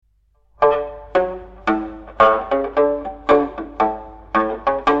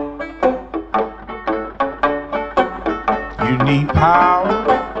power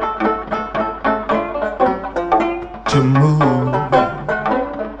to move.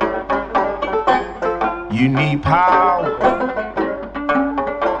 You need power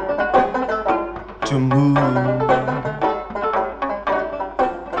to move.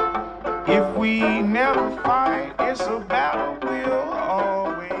 If we never fight, it's a battle we'll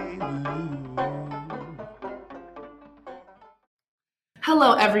always lose.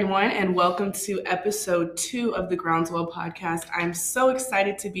 Hello, everyone, and welcome to episode 2 of the Groundswell podcast. I'm so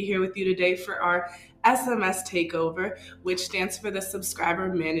excited to be here with you today for our SMS takeover, which stands for the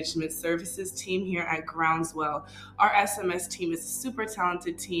Subscriber Management Services team here at Groundswell. Our SMS team is a super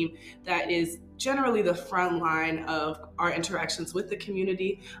talented team that is generally the front line of our interactions with the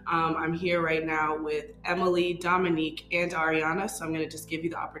community. I'm here right now with Emily, Dominique, and Ariana, so I'm going to just give you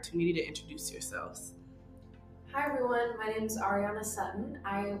the opportunity to introduce yourselves. Hi everyone, my name is Ariana Sutton.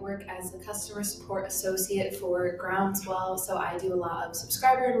 I work as a customer support associate for Groundswell, so I do a lot of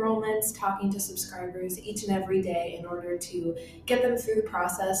subscriber enrollments, talking to subscribers each and every day in order to get them through the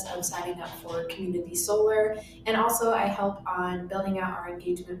process of signing up for community solar, and also I help on building out our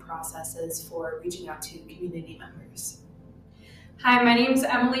engagement processes for reaching out to community members. Hi, my name is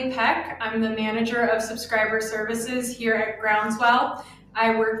Emily Peck. I'm the manager of subscriber services here at Groundswell.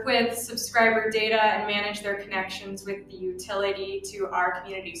 I work with subscriber data and manage their connections with the utility to our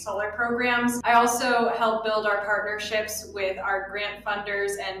community solar programs. I also help build our partnerships with our grant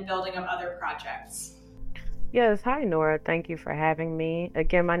funders and building of other projects. Yes, hi Nora. Thank you for having me.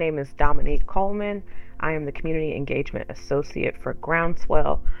 Again, my name is Dominique Coleman. I am the Community Engagement Associate for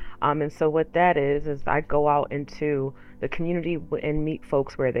Groundswell. And so what that is I go out into the community and meet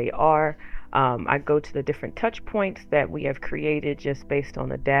folks where they are. I go to the different touch points that we have created just based on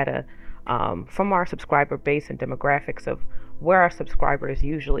the data from our subscriber base and demographics of where our subscribers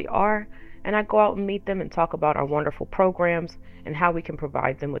usually are. And I go out and meet them and talk about our wonderful programs and how we can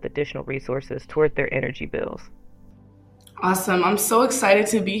provide them with additional resources toward their energy bills. Awesome. I'm so excited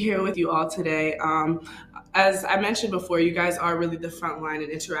to be here with you all today. As I mentioned before, you guys are really the front line in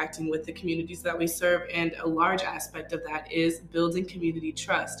interacting with the communities that we serve, and a large aspect of that is building community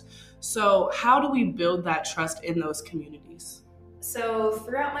trust. So how do we build that trust in those communities? So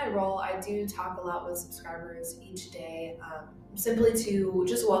throughout my role, I do talk a lot with subscribers each day, simply to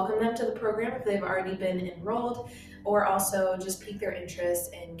just welcome them to the program if they've already been enrolled, or also just pique their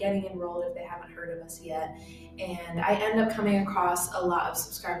interest in getting enrolled if they haven't heard of us yet. And I end up coming across a lot of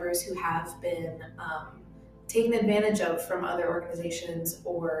subscribers who have been taken advantage of from other organizations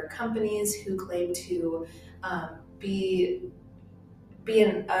or companies who claim to be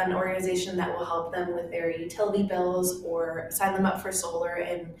an organization that will help them with their utility bills or sign them up for solar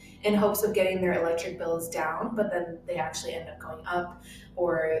in hopes of getting their electric bills down, but then they actually end up going up,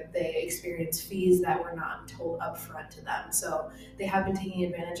 or they experience fees that were not told upfront to them. So they have been taking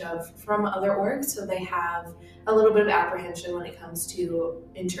advantage of from other orgs, so they have a little bit of apprehension when it comes to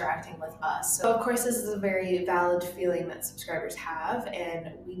interacting with us. So of course this is a very valid feeling that subscribers have,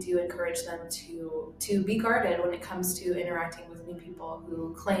 and we do encourage them to be guarded when it comes to interacting with new people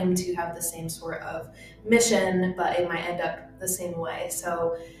who claim to have the same sort of mission, but it might end up the same way.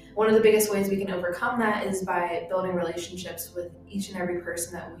 So one of the biggest ways we can overcome that is by building relationships with each and every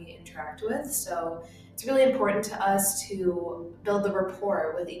person that we interact with. So it's really important to us to build the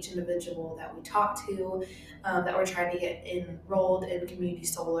rapport with each individual that we talk to, that we're trying to get enrolled in community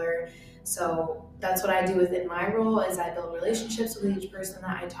solar. So that's what I do within my role, is I build relationships with each person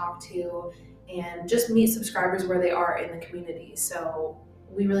that I talk to and just meet subscribers where they are in the community. So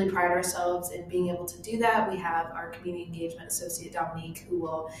we really pride ourselves in being able to do that. We have our Community Engagement Associate, Dominique, who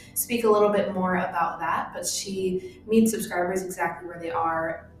will speak a little bit more about that, but she meets subscribers exactly where they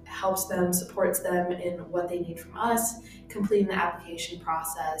are, helps them, supports them in what they need from us, completing the application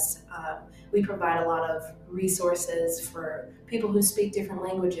process. We provide a lot of resources for people who speak different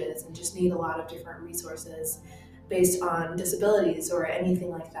languages and just need a lot of different resources based on disabilities or anything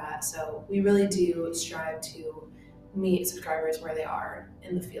like that. So we really do strive to meet subscribers where they are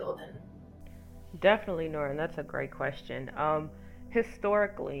in the field. And Definitely, Nora, and that's a great question.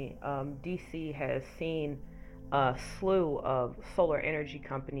 Historically, DC has seen a slew of solar energy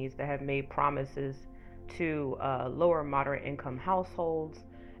companies that have made promises to lower moderate income households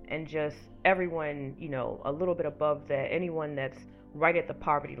and just everyone, a little bit above that, anyone that's right at the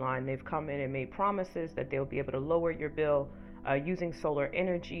poverty line. They've come in and made promises that they'll be able to lower your bill using solar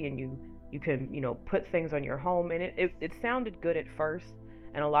energy, and you can, put things on your home. And it sounded good at first,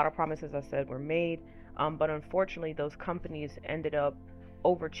 and a lot of promises, I said, were made. But unfortunately, those companies ended up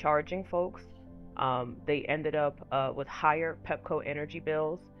overcharging folks. They ended up with higher Pepco energy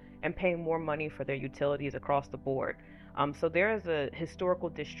bills and paying more money for their utilities across the board. So there is a historical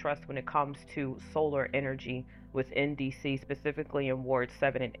distrust when it comes to solar energy within DC, specifically in Wards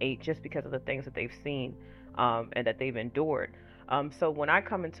 7 and 8, just because of the things that they've seen and that they've endured. So when I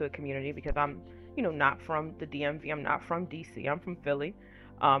come into a community, because I'm, not from the DMV, I'm not from DC, I'm from Philly.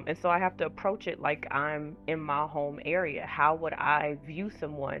 And so I have to approach it like I'm in my home area. How would I view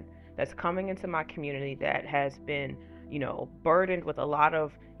someone that's coming into my community that has been, burdened with a lot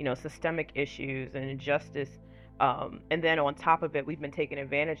of, systemic issues and injustice? And then on top of it, we've been taken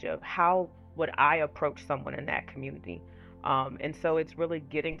advantage of. How would I approach someone in that community? And so it's really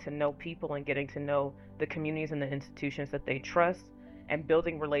getting to know people and getting to know the communities and the institutions that they trust and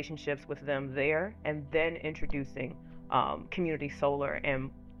building relationships with them there, and then introducing community solar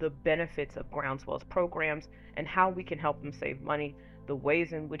and the benefits of Groundswell's programs and how we can help them save money, the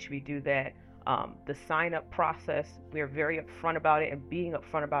ways in which we do that, the sign up process. We are very upfront about it and being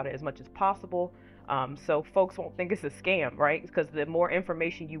upfront about it as much as possible. So folks won't think it's a scam, right? Because the more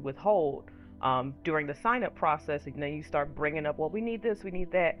information you withhold during the sign up process, and then you start bringing up, well, we need this, we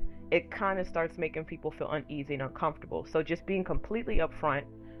need that, it kind of starts making people feel uneasy and uncomfortable. So just being completely upfront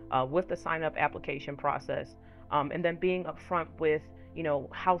with the sign up application process, and then being upfront with,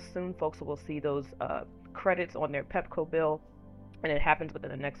 how soon folks will see those credits on their Pepco bill, and it happens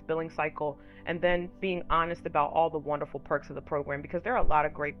within the next billing cycle, and then being honest about all the wonderful perks of the program, because there are a lot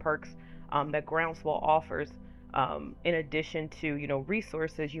of great perks that Groundswell offers. In addition to,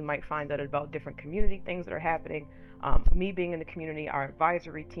 resources, you might find out about different community things that are happening. Me being in the community, our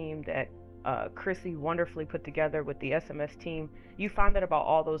advisory team that Chrissy wonderfully put together with the SMS team, you find out about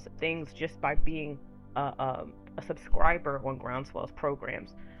all those things just by being a subscriber on Groundswell's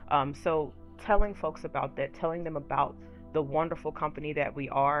programs. So telling folks about that, telling them about the wonderful company that we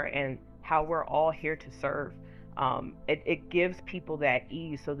are and how we're all here to serve, it gives people that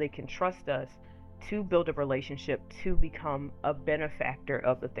ease so they can trust us to build a relationship, to become a benefactor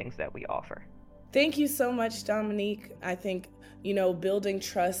of the things that we offer. Thank you so much, Dominique. I think, building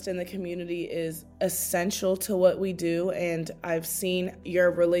trust in the community is essential to what we do, and I've seen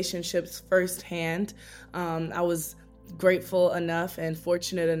your relationships firsthand. I was grateful enough and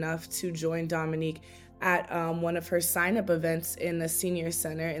fortunate enough to join Dominique at one of her sign-up events in the senior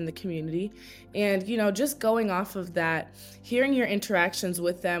center in the community. And, just going off of that, hearing your interactions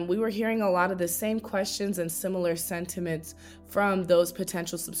with them, we were hearing a lot of the same questions and similar sentiments from those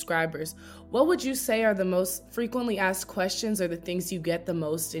potential subscribers. What would you say are the most frequently asked questions or the things you get the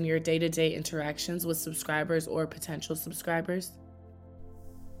most in your day-to-day interactions with subscribers or potential subscribers?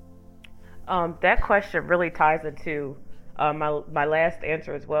 That question really ties into my last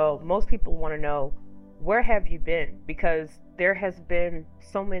answer as well. Most people want to know, where have you been? Because there has been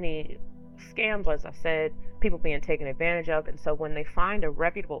so many scams, as I said, people being taken advantage of. And so when they find a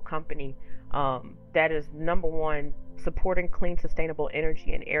reputable company that is, number one, supporting clean, sustainable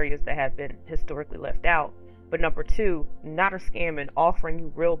energy in areas that have been historically left out, but number two, not a scam and offering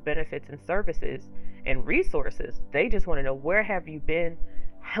you real benefits and services and resources, they just want to know, where have you been?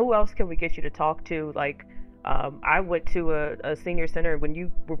 Who else can we get you to talk to? Like, I went to a senior center. When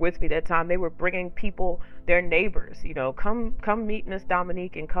you were with me that time, they were bringing people, their neighbors, come meet Miss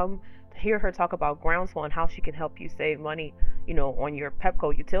Dominique and come hear her talk about Groundswell and how she can help you save money, on your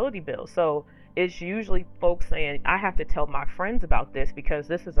Pepco utility bill. So it's usually folks saying, I have to tell my friends about this because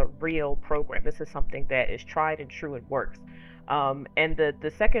this is a real program. This is something that is tried and true and works. And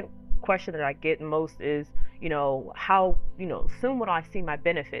the second question that I get most is, how, soon will I see my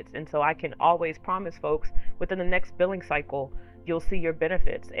benefits? And so I can always promise folks, within the next billing cycle, you'll see your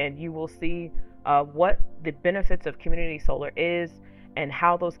benefits, and you will see what the benefits of community solar is and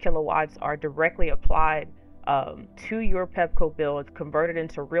how those kilowatts are directly applied to your Pepco bill. It's converted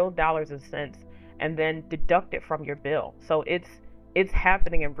into real dollars and cents and then deducted from your bill. So it's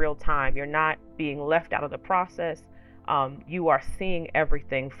happening in real time. You're not being left out of the process. You are seeing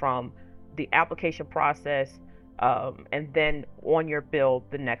everything from the application process and then on your bill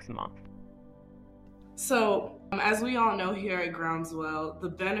the next month. So, as we all know here at Groundswell, the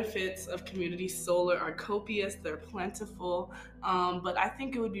benefits of community solar are copious, they're plentiful, but I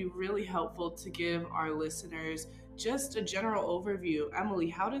think it would be really helpful to give our listeners just a general overview. Emily,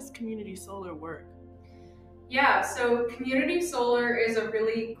 how does community solar work? Yeah, so community solar is a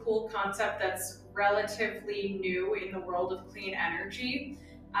really cool concept that's relatively new in the world of clean energy.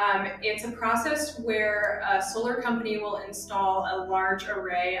 It's a process where a solar company will install a large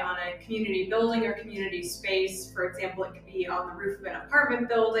array on a community building or community space. For example, it could be on the roof of an apartment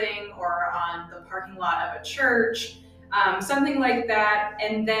building or on the parking lot of a church, something like that.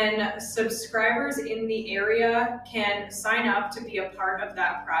 And then subscribers in the area can sign up to be a part of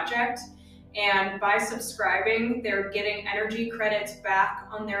that project. And by subscribing, they're getting energy credits back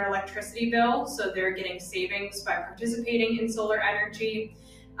on their electricity bill. So they're getting savings by participating in solar energy.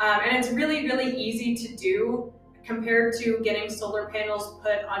 And it's really, really easy to do compared to getting solar panels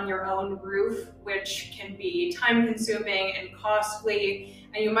put on your own roof, which can be time consuming and costly,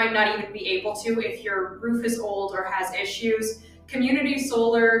 and you might not even be able to if your roof is old or has issues. Community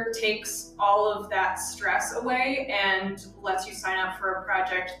solar takes all of that stress away and lets you sign up for a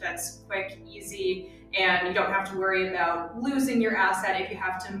project that's quick, easy, and you don't have to worry about losing your asset if you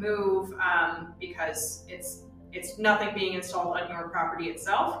have to move, because it's nothing being installed on your property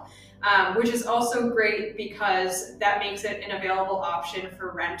itself, which is also great because that makes it an available option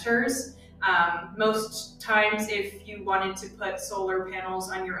for renters. Most times, if you wanted to put solar panels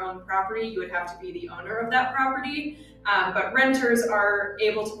on your own property, you would have to be the owner of that property. But renters are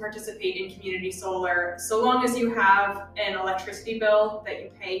able to participate in community solar so long as you have an electricity bill that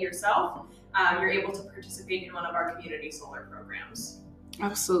you pay yourself. You're able to participate in one of our community solar programs.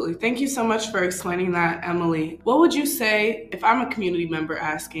 Absolutely. Thank you so much for explaining that, Emily. What would you say if I'm a community member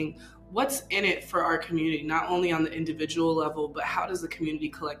asking, what's in it for our community, not only on the individual level, but how does the community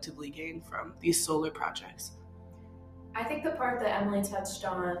collectively gain from these solar projects? I think the part that Emily touched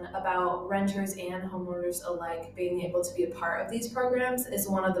on about renters and homeowners alike being able to be a part of these programs is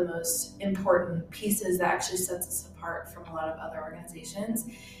one of the most important pieces that actually sets us apart from a lot of other organizations,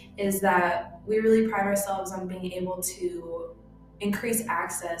 is that we really pride ourselves on being able to increase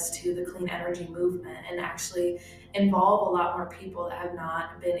access to the clean energy movement and actually involve a lot more people that have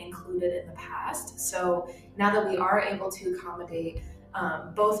not been included in the past. So now that we are able to accommodate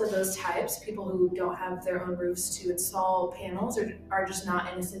both of those types, people who don't have their own roofs to install panels or are just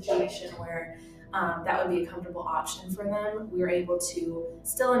not in a situation where that would be a comfortable option for them, we are able to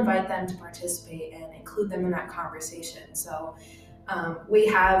still invite them to participate and include them in that conversation. So we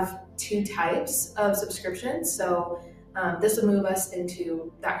have two types of subscriptions. So this will move us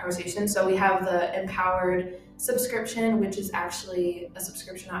into that conversation. So we have the empowered subscription, which is actually a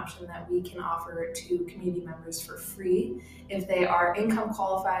subscription option that we can offer to community members for free. If they are income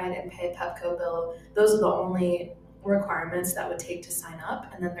qualified and pay a Pepco bill, those are the only requirements that would take to sign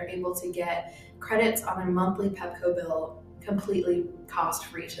up. And then they're able to get credits on a monthly Pepco bill completely cost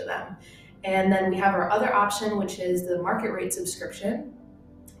free to them. And then we have our other option, which is the market rate subscription.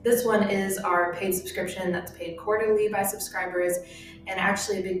 This one is our paid subscription that's paid quarterly by subscribers. And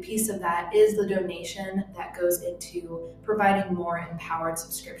actually a big piece of that is the donation that goes into providing more empowered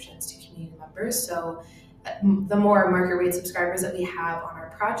subscriptions to community members. So the more market rate subscribers that we have on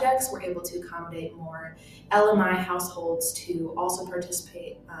our projects, we're able to accommodate more LMI households to also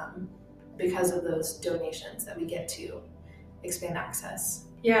participate because of those donations that we get to expand access.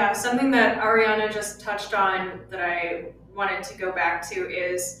 Yeah, something that Ariana just touched on that I wanted to go back to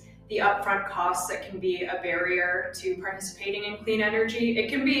is the upfront costs that can be a barrier to participating in clean energy. It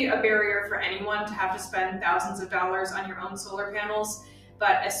can be a barrier for anyone to have to spend thousands of dollars on your own solar panels,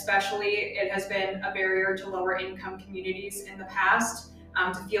 but especially it has been a barrier to lower income communities in the past,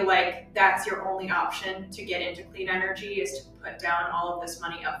 to feel like that's your only option to get into clean energy is to put down all of this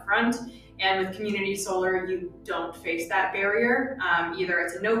money up front. And with community solar, you don't face that barrier. Either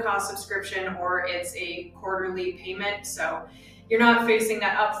it's a no-cost subscription or it's a quarterly payment. So you're not facing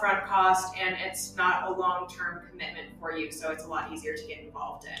that upfront cost and it's not a long-term commitment for you. So it's a lot easier to get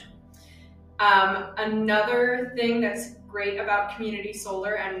involved in. Another thing that's great about community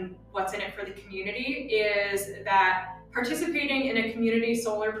solar and what's in it for the community is that participating in a community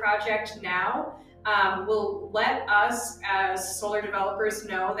solar project now will let us as solar developers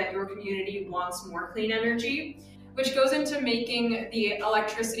know that your community wants more clean energy, which goes into making the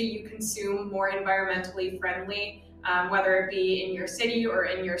electricity you consume more environmentally friendly, whether it be in your city or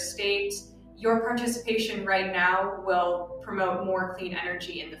in your state. Your participation right now will promote more clean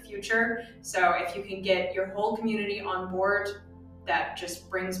energy in the future. So if you can get your whole community on board, that just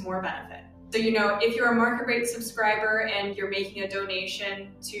brings more benefit. So, if you're a market rate subscriber and you're making a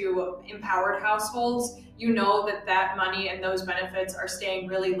donation to empowered households, you know that money and those benefits are staying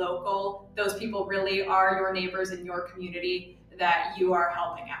really local. Those people really are your neighbors in your community that you are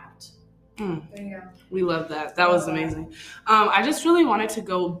helping out. There you go. We love that. That was amazing. I just really wanted to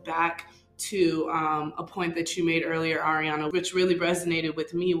go back to a point that you made earlier, Ariana, which really resonated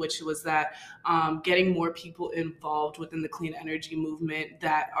with me, which was that getting more people involved within the clean energy movement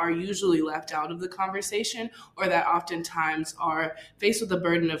that are usually left out of the conversation or that oftentimes are faced with the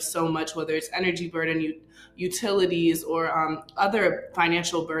burden of so much, whether it's energy burden, utilities, or other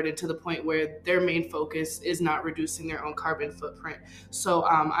financial burden to the point where their main focus is not reducing their own carbon footprint. So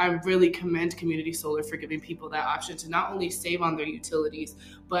I really commend community solar for giving people that option to not only save on their utilities,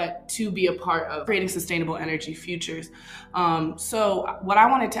 but to be a part of creating sustainable energy futures. So what I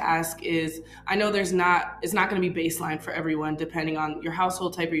wanted to ask is, I know it's not going to be baseline for everyone depending on your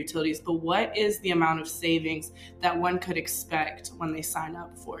household type or utilities, but what is the amount of savings that one could expect when they sign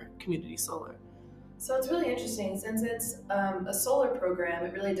up for community solar? So it's really interesting since it's a solar program.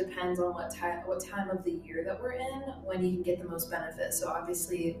 It really depends on what time of the year that we're in when you can get the most benefit. So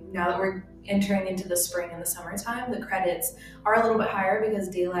obviously now that we're entering into the spring and the summertime, the credits are a little bit higher because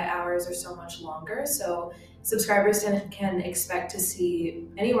daylight hours are so much longer. So subscribers can expect to see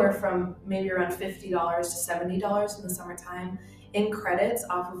anywhere from maybe around $50 to $70 in the summertime in credits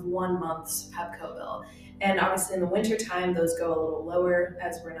off of 1 month's Pepco bill. And obviously in the wintertime, those go a little lower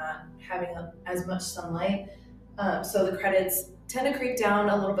as we're not having as much sunlight. So the credits tend to creep down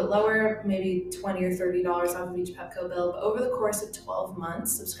a little bit lower, maybe $20 or $30 off of each Pepco bill. But over the course of 12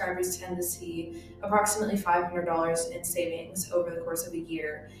 months, subscribers tend to see approximately $500 in savings over the course of a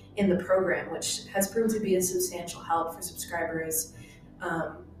year in the program, which has proved to be a substantial help for subscribers.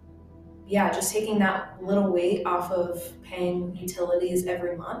 Just taking that little weight off of paying utilities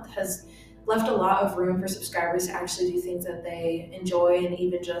every month has left a lot of room for subscribers to actually do things that they enjoy and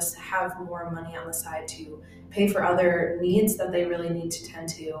even just have more money on the side to pay for other needs that they really need to tend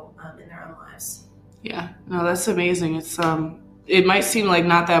to in their own lives. Yeah, no, that's amazing. It's it might seem like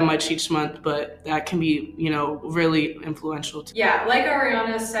not that much each month, but that can be, really influential. Yeah, like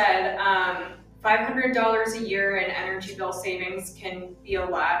Ariana said, $500 a year in energy bill savings can be a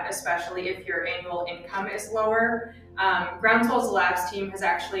lot, especially if your annual income is lower. Groundswell's labs team has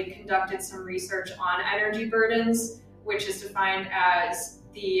actually conducted some research on energy burdens, which is defined as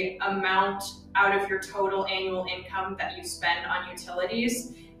the amount out of your total annual income that you spend on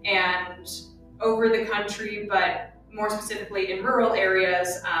utilities. And over the country, but more specifically in rural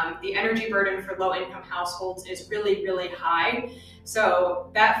areas, the energy burden for low-income households is really, really high. So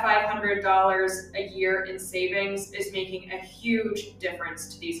that $500 a year in savings is making a huge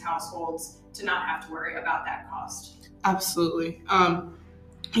difference to these households to not have to worry about that cost. Absolutely.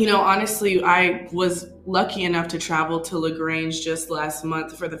 Honestly, I was lucky enough to travel to LaGrange just last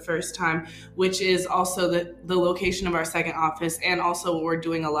month for the first time, which is also the location of our second office. And also we're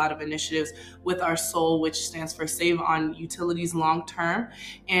doing a lot of initiatives with our SOUL, which stands for Save on Utilities Long Term.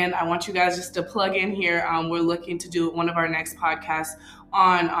 And I want you guys just to plug in here. We're looking to do one of our next podcasts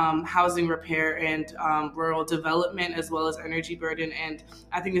on housing repair and rural development, as well as energy burden. And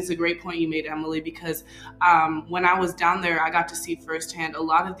I think it's a great point you made, Emily, because when I was down there, I got to see firsthand a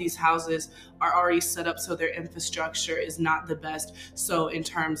lot of these houses are already set up so their infrastructure is not the best. So in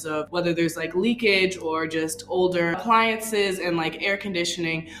terms of whether there's like leakage or just older appliances and like air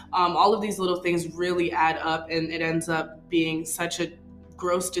conditioning, all of these little things really add up, and it ends up being such a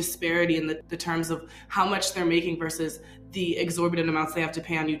gross disparity in the terms of how much they're making versus the exorbitant amounts they have to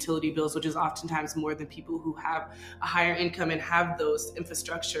pay on utility bills, which is oftentimes more than people who have a higher income and have those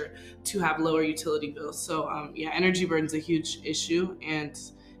infrastructure to have lower utility bills. So energy burden is a huge issue, and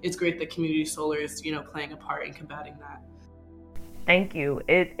it's great that community solar is, playing a part in combating that. Thank you.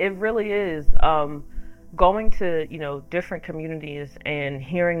 It really is. Going to, different communities and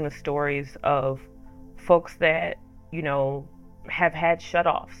hearing the stories of folks that, have had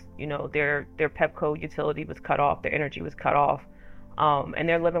shutoffs. Their Pepco utility was cut off, their energy was cut off, and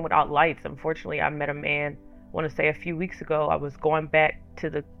they're living without lights. Unfortunately, I met a man, I want to say a few weeks ago. I was going back to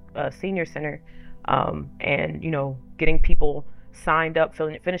the senior center and, getting people signed up,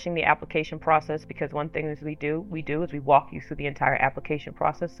 finishing the application process, because one thing is we do is we walk you through the entire application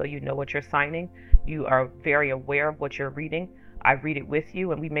process so you know what you're signing. You are very aware of what you're reading. I read it with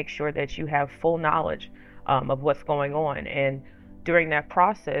you, and we make sure that you have full knowledge of what's going on. And during that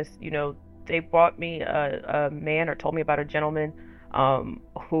process, they brought me a man, or told me about a gentleman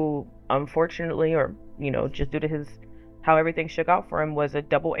who unfortunately, or just due to how everything shook out for him, was a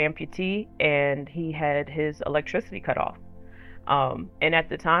double amputee, and he had his electricity cut off. And at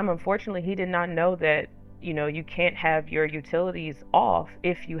the time, unfortunately, he did not know that you can't have your utilities off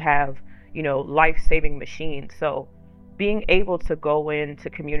if you have life-saving machines. So being able to go into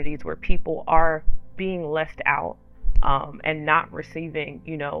communities where people are being left out and not receiving,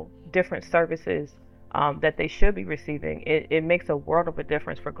 different services that they should be receiving, it makes a world of a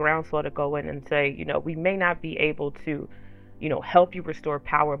difference for Groundswell to go in and say, we may not be able to, help you restore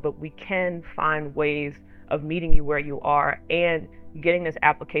power, but we can find ways of meeting you where you are and getting this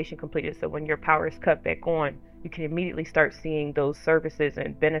application completed. So when your power is cut back on, you can immediately start seeing those services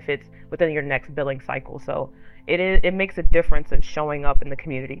and benefits within your next billing cycle. So it makes a difference in showing up in the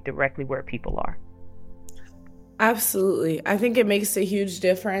community directly where people are. Absolutely. I think it makes a huge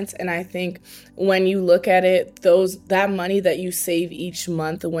difference. And I think when you look at it, that money that you save each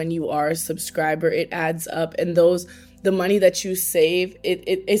month when you are a subscriber, it adds up. And the money that you save,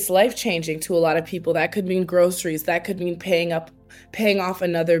 it's life-changing to a lot of people. That could mean groceries. That could mean paying off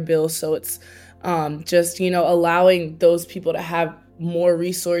another bill. So it's just, allowing those people to have more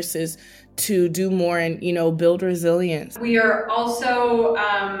resources to do more and, build resilience. We are also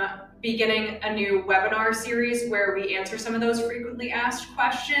beginning a new webinar series where we answer some of those frequently asked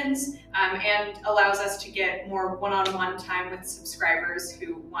questions and allows us to get more one-on-one time with subscribers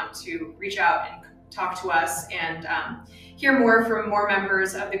who want to reach out and talk to us and hear more from more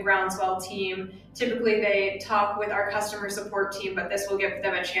members of the Groundswell team. Typically they talk with our customer support team, but this will give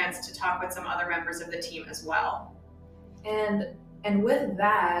them a chance to talk with some other members of the team as well. And with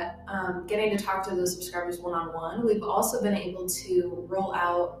that, getting to talk to those subscribers one-on-one, we've also been able to roll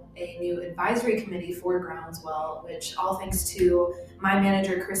out a new advisory committee for Groundswell, which all thanks to my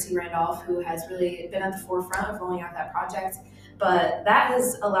manager, Chrissy Randolph, who has really been at the forefront of rolling out that project. But that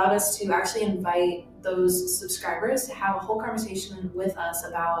has allowed us to actually invite those subscribers to have a whole conversation with us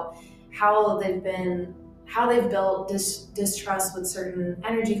about how they've built distrust with certain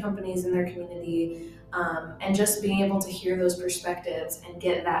energy companies in their community, and just being able to hear those perspectives and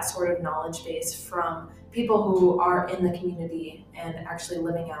get that sort of knowledge base from people who are in the community and actually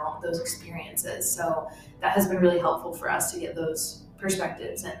living out those experiences. So that has been really helpful for us to get those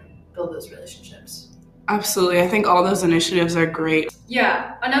perspectives and build those relationships. Absolutely. I think all those initiatives are great.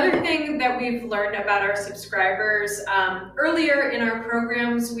 Yeah, another thing that we've learned about our subscribers, earlier in our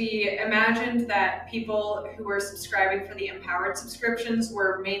programs, we imagined that people who were subscribing for the empowered subscriptions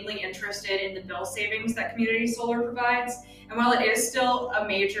were mainly interested in the bill savings that community solar provides. And while it is still a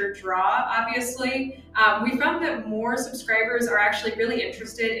major draw, obviously, we found that more subscribers are actually really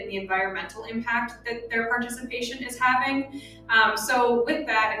interested in the environmental impact that their participation is having. So with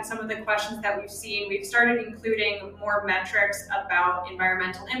that and some of the questions that we've seen, we've started including more metrics about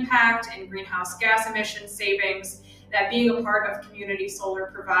environmental impact and greenhouse gas emission savings that being a part of community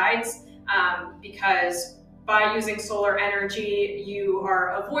solar provides, because by using solar energy, you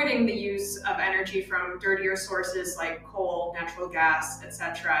are avoiding the use of energy from dirtier sources like coal, natural gas,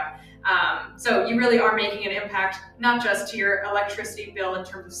 etc. So you really are making an impact, not just to your electricity bill in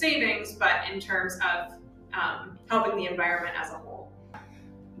terms of savings, but in terms of helping the environment as a whole.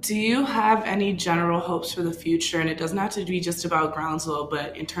 Do you have any general hopes for the future? And it doesn't have to be just about Groundswell,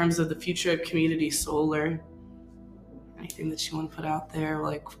 but in terms of the future of community solar, anything that you want to put out there,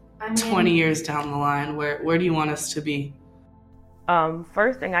 like 20 years down the line, where do you want us to be?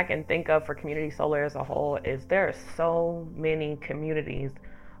 First thing I can think of for community solar as a whole is there are so many communities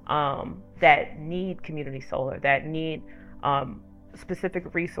that need community solar, that need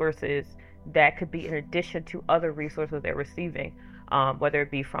specific resources that could be in addition to other resources they're receiving, whether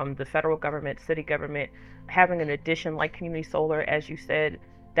it be from the federal government, city government. Having an addition like community solar, as you said,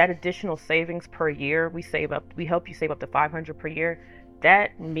 that additional savings per year, we help you save up to $500 per year.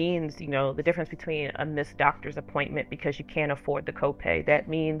 That means, the difference between a missed doctor's appointment because you can't afford the copay. That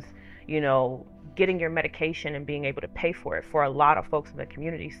means, getting your medication and being able to pay for it for a lot of folks in the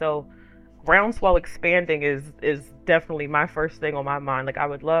community. So Groundswell expanding is definitely my first thing on my mind. Like, I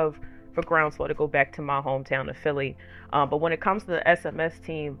would love for Groundswell to go back to my hometown of Philly. But when it comes to the SMS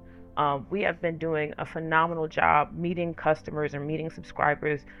team, we have been doing a phenomenal job meeting customers and meeting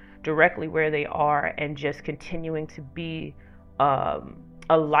subscribers directly where they are and just continuing to be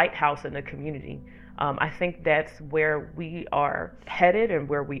a lighthouse in the community. I think that's where we are headed and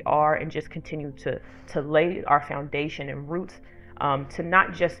where we are, and just continue to lay our foundation and roots to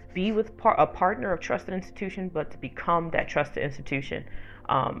not just be with a partner of trusted institution, but to become that trusted institution.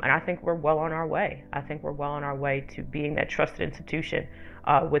 And I think we're well on our way. I think we're well on our way to being that trusted institution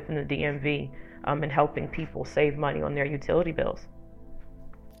within the DMV and helping people save money on their utility bills.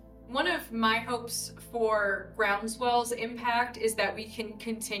 One of my hopes for Groundswell's impact is that we can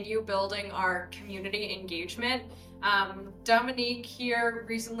continue building our community engagement. Dominique here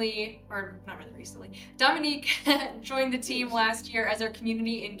recently, or not really recently, Dominique joined the team last year as our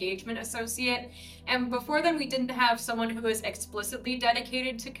community engagement associate. And before then, we didn't have someone who was explicitly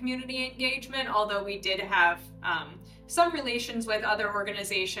dedicated to community engagement, although we did have some relations with other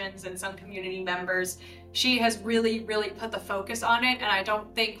organizations and some community members. She has really put the focus on it, and I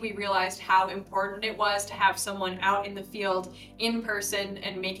don't think we realized how important it was to have someone out in the field in person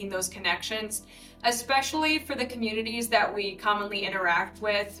and making those connections. especially for the communities that we commonly interact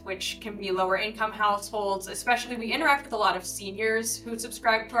with, which can be lower income households. Especially, we interact with a lot of seniors who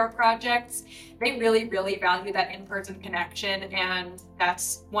subscribe to our projects. They really, really value that in-person connection, and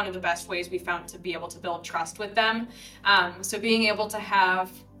that's one of the best ways we found to be able to build trust with them. So being able to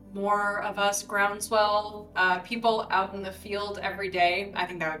have more of us Groundswell people out in the field every day, I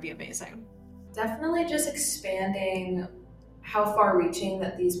think that would be amazing. Definitely just expanding how far-reaching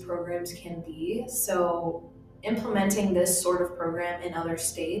that these programs can be. So implementing this sort of program in other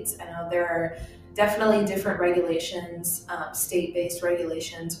states, I know there are definitely different regulations, state-based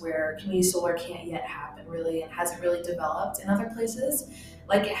regulations where community solar can't yet happen really and hasn't really developed in other places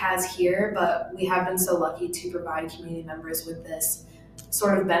like it has here, but we have been so lucky to provide community members with this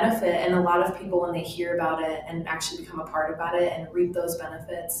sort of benefit, and a lot of people, when they hear about it and actually become a part about it and reap those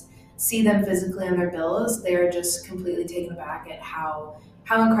benefits, see them physically on their bills, they are just completely taken aback at how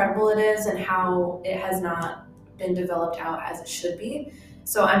incredible it is and how it has not been developed out as it should be.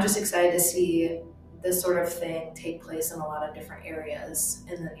 So I'm just excited to see this sort of thing take place in a lot of different areas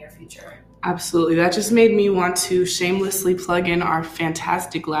in the near future. Absolutely. That just made me want to shamelessly plug in our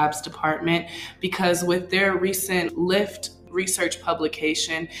fantastic labs department, because with their recent LIFT research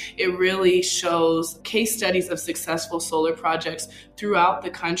publication, it really shows case studies of successful solar projects throughout the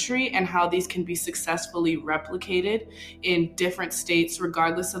country and how these can be successfully replicated in different states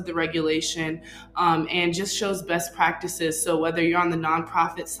regardless of the regulation, and just shows best practices. So whether you're on the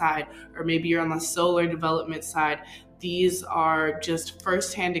nonprofit side or maybe you're on the solar development side, these are just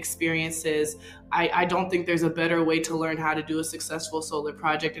firsthand experiences. I don't think there's a better way to learn how to do a successful solar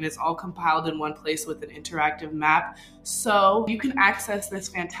project, and it's all compiled in one place with an interactive map. So you can access this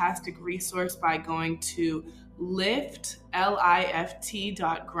fantastic resource by going to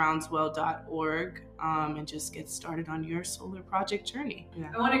lift.groundswell.org and just get started on your solar project journey.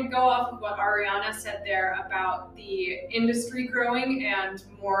 Yeah. I want to go off of what Ariana said there about the industry growing and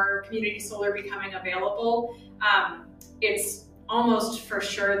more community solar becoming available. It's almost for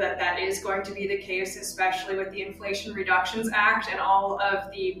sure that that is going to be the case, especially with the Inflation Reductions Act and all of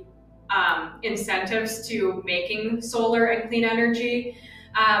the incentives to making solar and clean energy.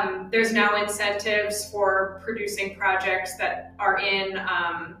 There's now incentives for producing projects that are in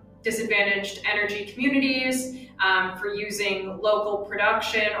disadvantaged energy communities, for using local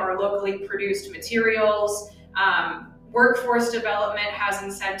production or locally produced materials. Workforce development has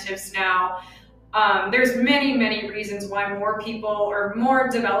incentives now. There's many, many reasons why more people or more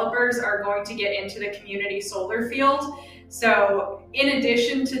developers are going to get into the community solar field. So in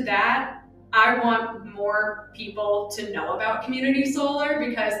addition to that, I want more people to know about community solar,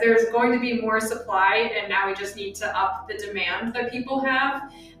 because there's going to be more supply, and now we just need to up the demand that people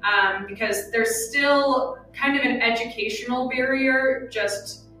have, because there's still kind of an educational barrier.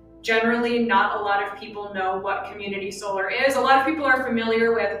 Just generally, not a lot of people know what community solar is. A lot of people are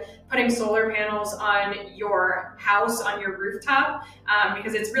familiar with putting solar panels on your house, on your rooftop,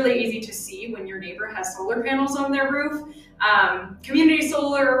 because it's really easy to see when your neighbor has solar panels on their roof. Community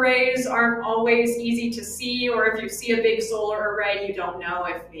solar arrays aren't always easy to see, or if you see a big solar array, you don't know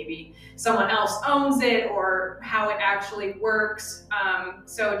if maybe someone else owns it or how it actually works.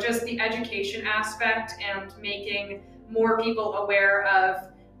 So just the education aspect and making more people aware of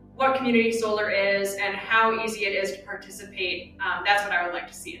what community solar is and how easy it is to participate. That's what I would like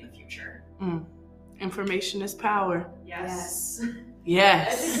to see in the future. Information is power. Yes.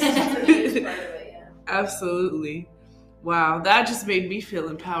 Yes. I think that's a huge part of it, yeah. Absolutely. Wow, that just made me feel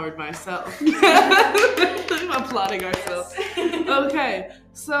empowered myself. I'm applauding ourselves. Okay,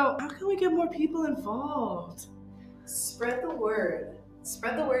 so how can we get more people involved? Spread the word.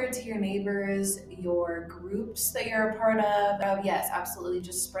 Spread the word to your neighbors, your groups that you're a part of. Yes, absolutely.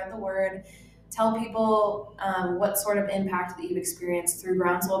 Just spread the word. Tell people what sort of impact that you've experienced through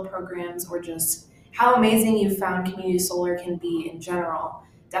Groundswell programs, or just how amazing you found community solar can be in general.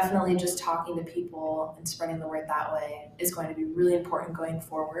 Definitely just talking to people and spreading the word that way is going to be really important going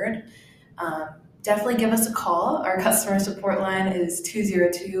forward. Definitely give us a call. Our customer support line is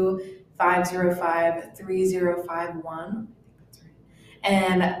 202-505-3051.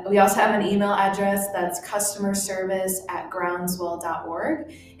 And we also have an email address that's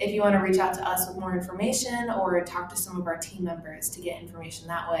customerservice@groundswell.org. If you want to reach out to us with more information or talk to some of our team members to get information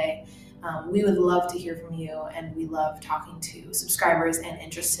that way, we would love to hear from you, and we love talking to subscribers and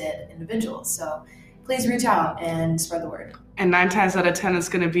interested individuals. So please reach out and spread the word. And 9 times out of 10, it's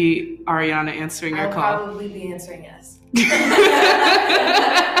going to be Ariana answering your call. I'll probably be answering yes.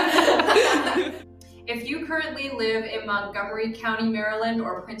 If you currently live in Montgomery County, Maryland,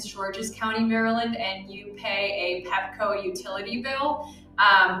 or Prince George's County, Maryland, and you pay a Pepco utility bill,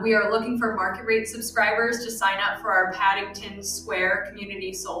 We are looking for market rate subscribers to sign up for our Paddington Square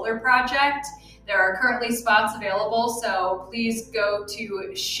Community Solar Project. There are currently spots available, so please go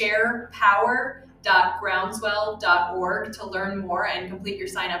to sharepower.groundswell.org to learn more and complete your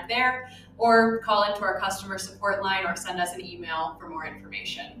sign up there, or call into our customer support line or send us an email for more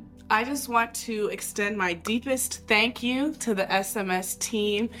information. I just want to extend my deepest thank you to the SMS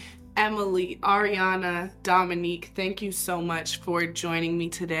team. Emily, Ariana, Dominique, thank you so much for joining me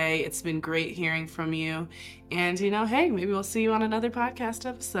today. It's been great hearing from you. And, hey, maybe we'll see you on another podcast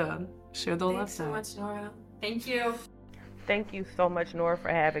episode. Share the love. Thanks so much, Nora. Thank you. Thank you so much, Nora, for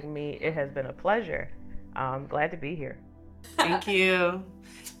having me. It has been a pleasure. I'm glad to be here. Thank you.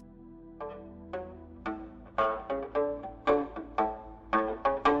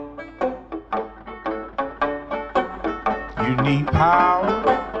 You need power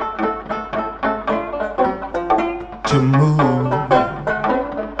to move.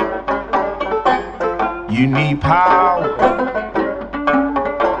 You need power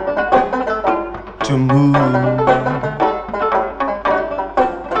to move.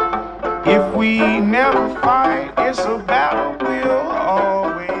 If we never fight, it's a